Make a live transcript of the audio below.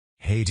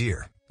Hey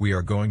dear, we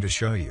are going to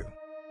show you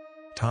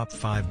top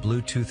 5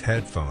 Bluetooth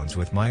headphones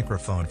with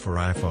microphone for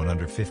iPhone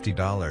under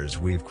 $50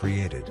 we've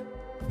created.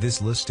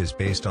 This list is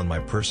based on my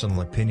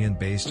personal opinion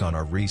based on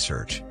our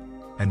research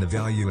and the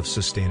value of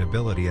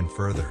sustainability, and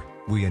further,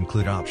 we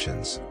include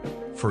options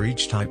for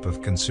each type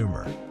of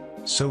consumer.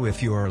 So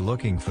if you are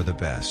looking for the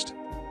best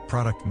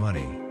product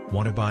money,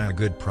 want to buy a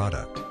good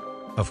product,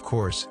 of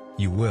course,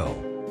 you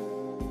will.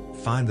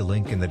 Find the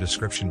link in the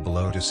description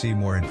below to see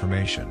more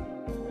information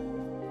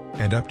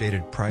and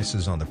updated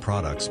prices on the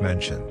products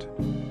mentioned.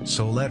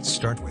 So let's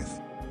start with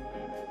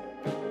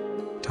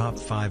top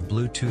 5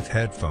 Bluetooth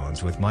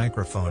headphones with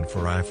microphone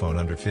for iPhone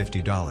under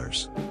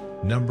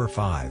 $50. Number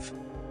 5.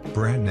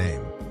 Brand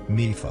name,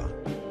 mifa.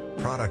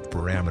 Product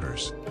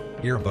parameters: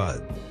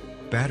 earbud.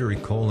 Battery: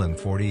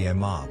 40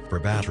 mAh per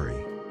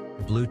battery.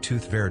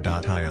 Bluetooth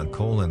Ver.ion: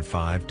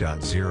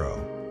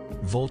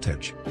 5.0.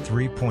 Voltage: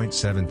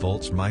 3.7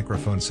 volts.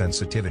 Microphone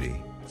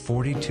sensitivity: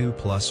 42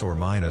 plus or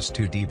minus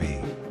 2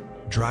 dB.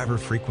 Driver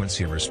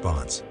frequency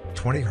response: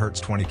 20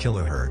 Hz 20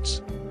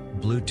 kHz.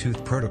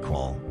 Bluetooth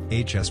protocol: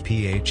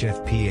 HSP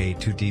HFP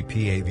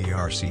A2DP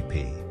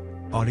AVRCP.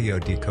 Audio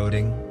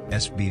decoding: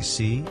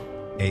 SBC,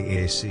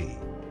 AAC.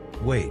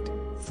 Weight: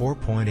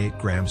 4.8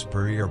 grams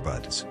per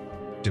earbuds.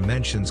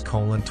 Dimensions: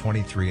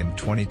 23 and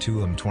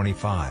 22 and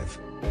 25.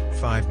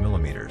 5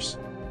 mm.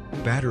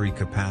 Battery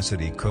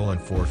capacity: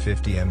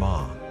 450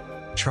 mAh.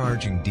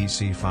 Charging: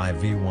 DC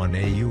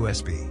 5V1A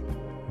USB.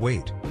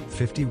 Weight: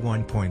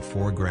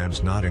 51.4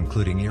 grams not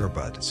including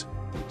earbuds.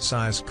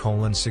 Size: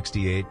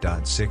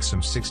 68.6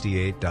 and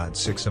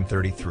 68.6 and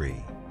 33.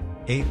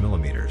 8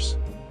 mm.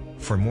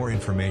 For more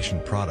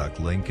information, product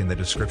link in the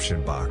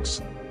description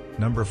box.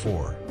 Number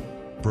 4.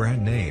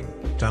 Brand name,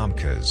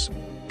 TOMKAS.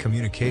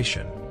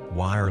 Communication: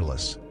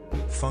 wireless.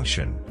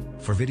 Function: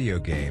 for video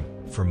game,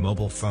 for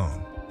mobile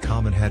phone,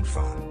 common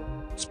headphone.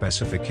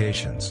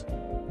 Specifications: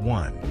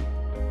 1.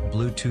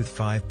 Bluetooth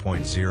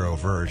 5.0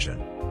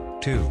 version.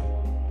 2.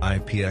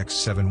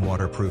 IPX7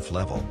 waterproof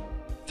level.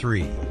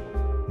 3.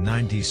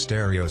 9D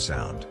stereo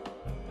sound.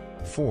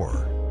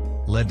 4.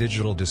 LED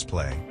digital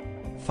display.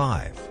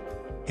 5.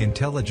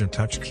 Intelligent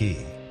touch key.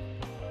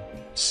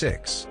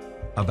 6.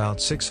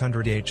 About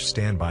 600 Hz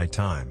standby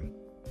time.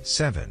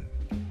 7.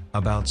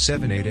 About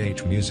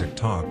 780 Hz music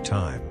talk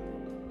time.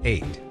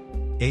 8.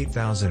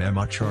 8000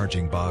 mAh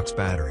charging box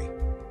battery.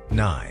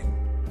 9.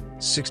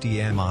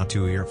 60 mAh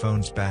 2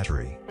 earphones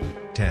battery.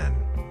 10.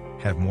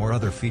 Have more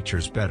other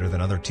features better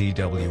than other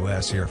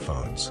TWS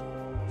earphones.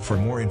 For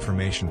more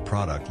information,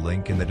 product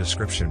link in the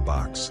description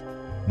box.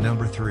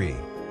 Number 3.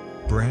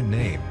 Brand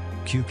name,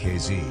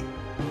 QKZ.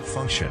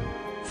 Function: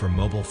 for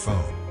mobile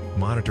phone,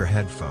 monitor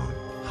headphone,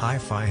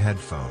 HiFi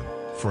headphone,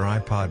 for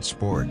iPod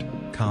Sport,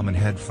 common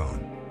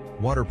headphone.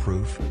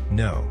 Waterproof: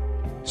 no.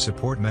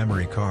 Support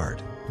memory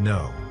card: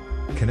 no.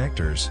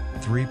 Connectors: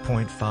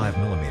 3.5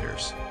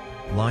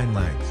 mm. Line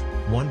length: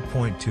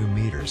 1.2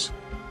 meters.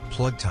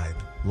 Plug type: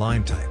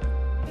 line type.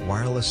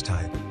 Wireless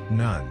type: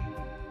 none.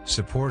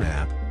 Support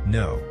app: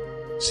 no.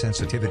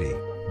 Sensitivity: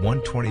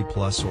 120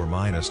 plus or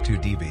minus 2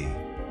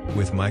 dB.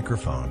 With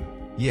microphone: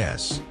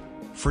 yes.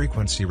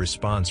 Frequency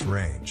response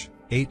range: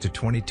 8 to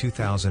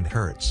 22,000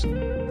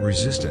 Hz.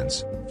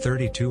 Resistance: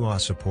 32 Ohm.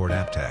 Support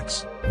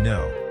aptX: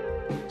 no.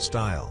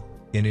 Style: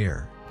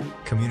 in-ear.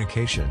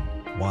 Communication: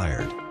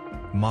 wired.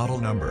 Model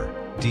number: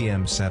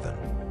 DM7.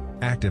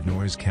 Active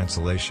noise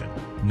cancellation: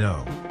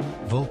 no.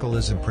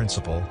 Vocalism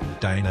principle: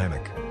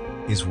 dynamic.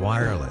 Is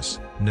wireless: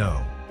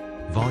 no.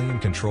 Volume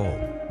control: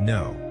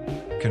 no.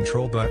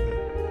 Control button: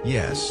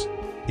 yes.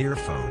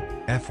 Earphone: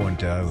 F1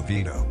 to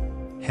ouvido.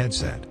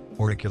 Headset: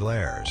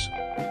 auriculares.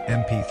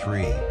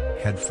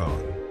 MP3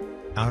 headphone.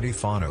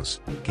 Audiphonos: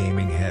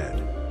 gaming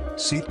head.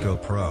 Seat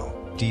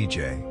GoPro,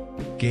 DJ.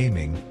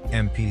 Gaming,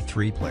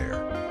 MP3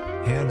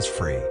 player.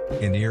 Hands-free,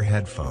 in-ear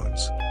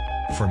headphones.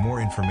 For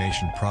more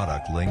information,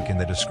 product link in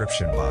the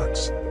description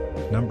box.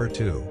 Number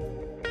 2.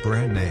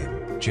 Brand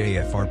name,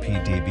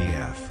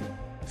 JFRP-DBF.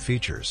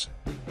 Features: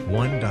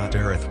 1.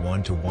 Earth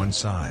 1:1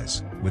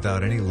 size,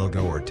 without any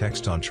logo or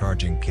text on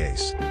charging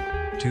case.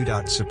 2.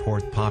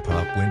 Support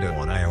pop-up window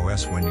on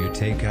iOS when you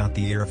take out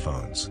the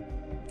earphones.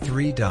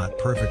 3.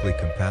 Perfectly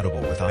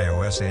compatible with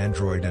iOS,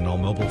 Android and all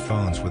mobile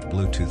phones with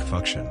Bluetooth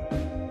function.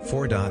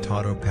 4.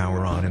 Auto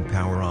power on and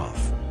power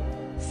off.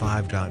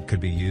 5. Could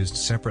be used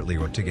separately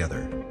or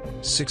together.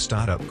 6.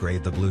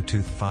 Upgrade the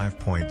Bluetooth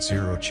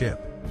 5.0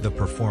 chip. The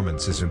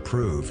performance is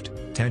improved.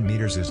 10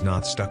 meters is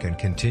not stuck and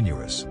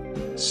continuous.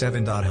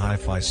 7.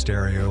 HiFi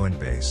stereo and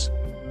bass.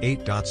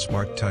 8.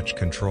 Smart touch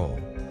control.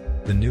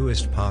 The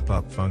newest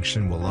pop-up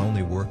function will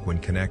only work when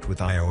connect with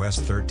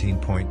iOS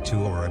 13.2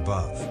 or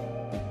above.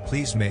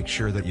 Please make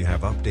sure that you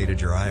have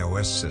updated your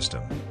iOS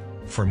system.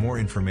 For more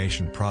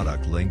information,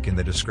 product link in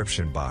the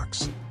description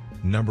box.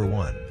 Number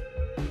 1.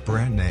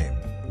 Brand name,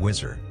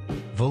 Wizard.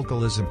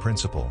 Vocalism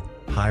principle: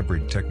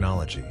 hybrid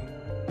technology.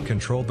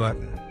 Control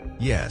button: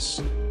 yes.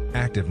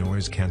 Active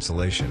noise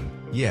cancellation: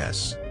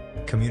 yes.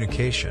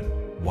 Communication: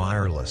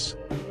 wireless.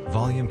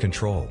 Volume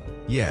control: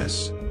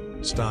 yes.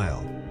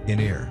 Style: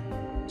 in-ear.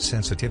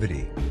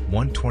 Sensitivity,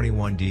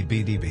 121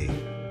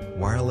 dB.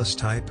 Wireless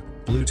type,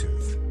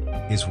 Bluetooth.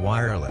 Is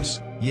wireless,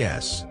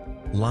 yes.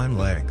 Line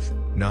length,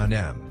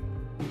 non-M.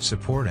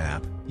 Support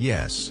app,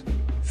 yes.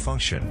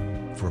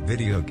 Function, for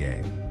video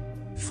game.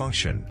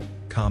 Function,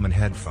 common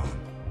headphone.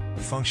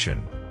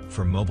 Function,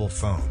 for mobile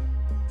phone.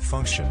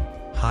 Function,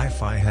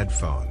 HiFi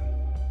headphone.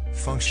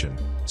 Function,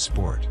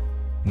 sport.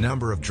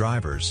 Number of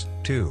drivers,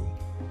 2.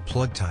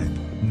 Plug type,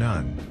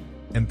 none.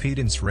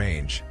 Impedance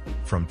range,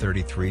 from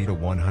 33 to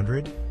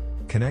 100.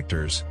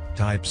 Connectors,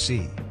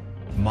 Type-C.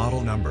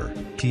 Model number,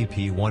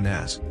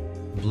 TP1S.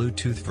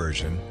 Bluetooth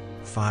version,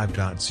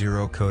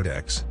 5.0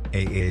 codecs,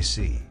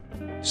 AAC.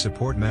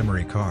 Support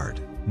memory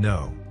card,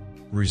 no.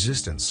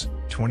 Resistance,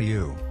 20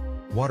 ohm.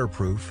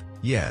 Waterproof,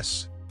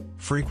 yes.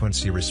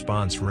 Frequency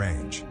response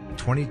range,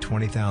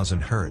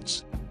 20,000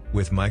 Hz.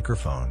 With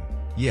microphone,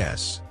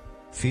 yes.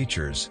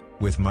 Features,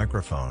 with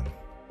microphone.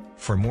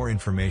 For more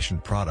information,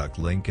 product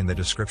link in the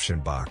description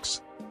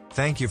box.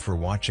 Thank you for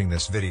watching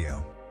this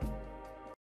video.